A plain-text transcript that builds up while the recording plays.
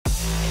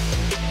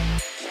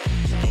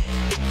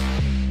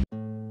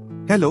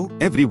Hello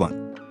everyone.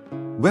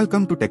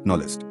 Welcome to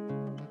Technologist.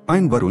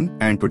 I'm Varun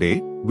and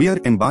today we are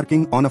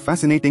embarking on a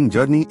fascinating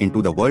journey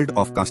into the world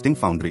of casting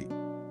foundry.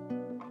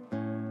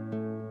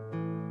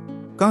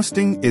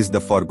 Casting is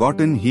the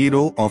forgotten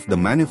hero of the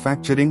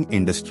manufacturing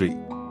industry.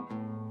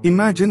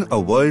 Imagine a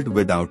world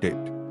without it.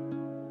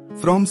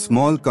 From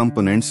small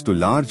components to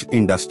large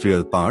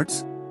industrial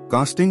parts,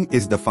 casting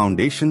is the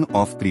foundation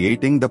of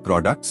creating the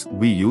products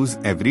we use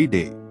every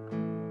day.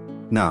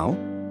 Now,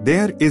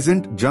 there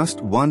isn't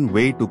just one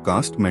way to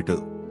cast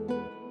metal.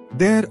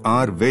 There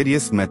are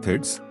various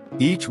methods,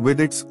 each with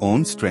its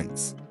own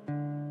strengths.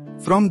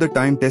 From the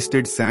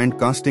time-tested sand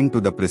casting to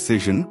the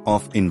precision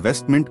of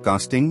investment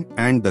casting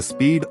and the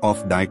speed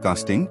of die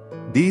casting,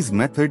 these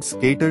methods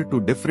cater to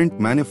different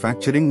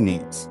manufacturing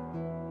needs.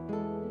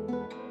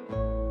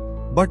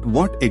 But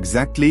what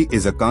exactly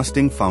is a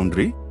casting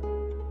foundry?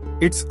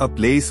 It's a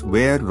place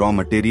where raw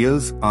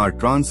materials are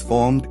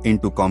transformed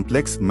into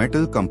complex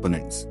metal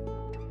components.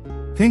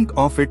 Think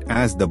of it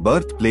as the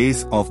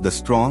birthplace of the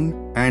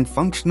strong and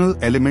functional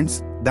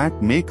elements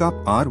that make up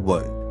our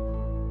world.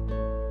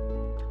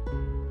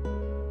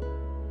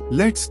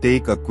 Let's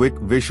take a quick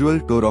visual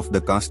tour of the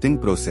casting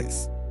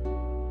process.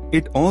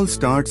 It all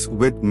starts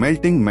with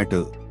melting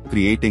metal,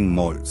 creating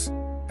molds,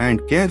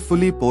 and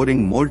carefully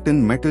pouring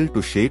molten metal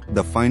to shape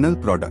the final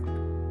product.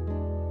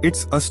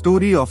 It's a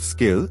story of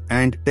skill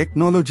and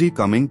technology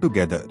coming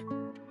together.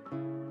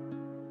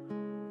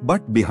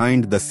 But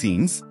behind the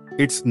scenes,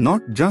 it's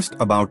not just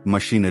about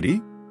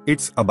machinery,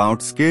 it's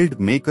about skilled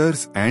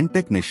makers and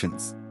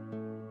technicians.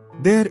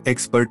 Their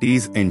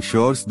expertise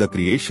ensures the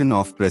creation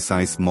of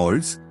precise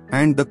molds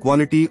and the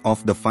quality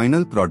of the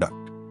final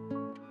product.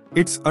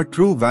 It's a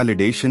true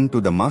validation to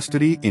the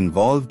mastery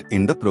involved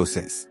in the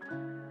process.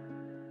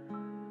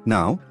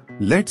 Now,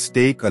 let's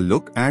take a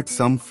look at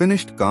some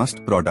finished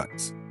cast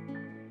products.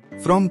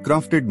 From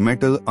crafted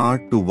metal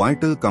art to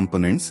vital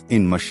components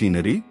in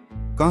machinery,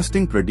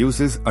 casting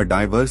produces a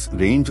diverse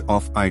range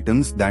of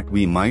items that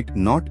we might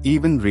not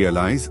even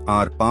realize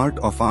are part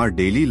of our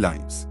daily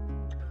lives.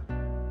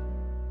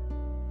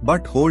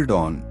 But hold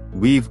on,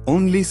 we've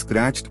only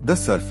scratched the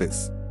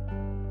surface.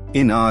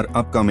 In our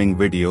upcoming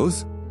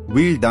videos,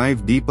 we'll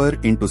dive deeper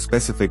into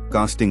specific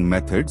casting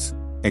methods,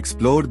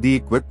 explore the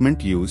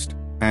equipment used,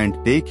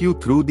 and take you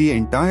through the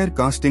entire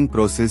casting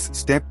process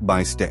step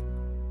by step.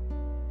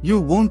 You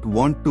won't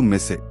want to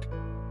miss it.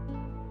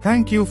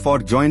 Thank you for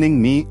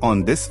joining me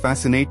on this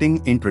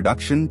fascinating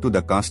introduction to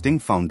the casting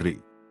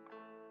foundry.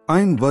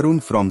 I'm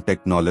Varun from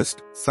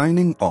Technologist,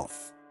 signing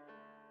off.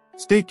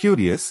 Stay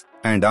curious,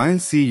 and I'll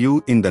see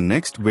you in the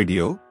next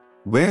video,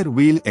 where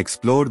we'll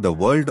explore the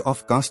world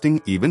of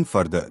casting even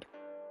further.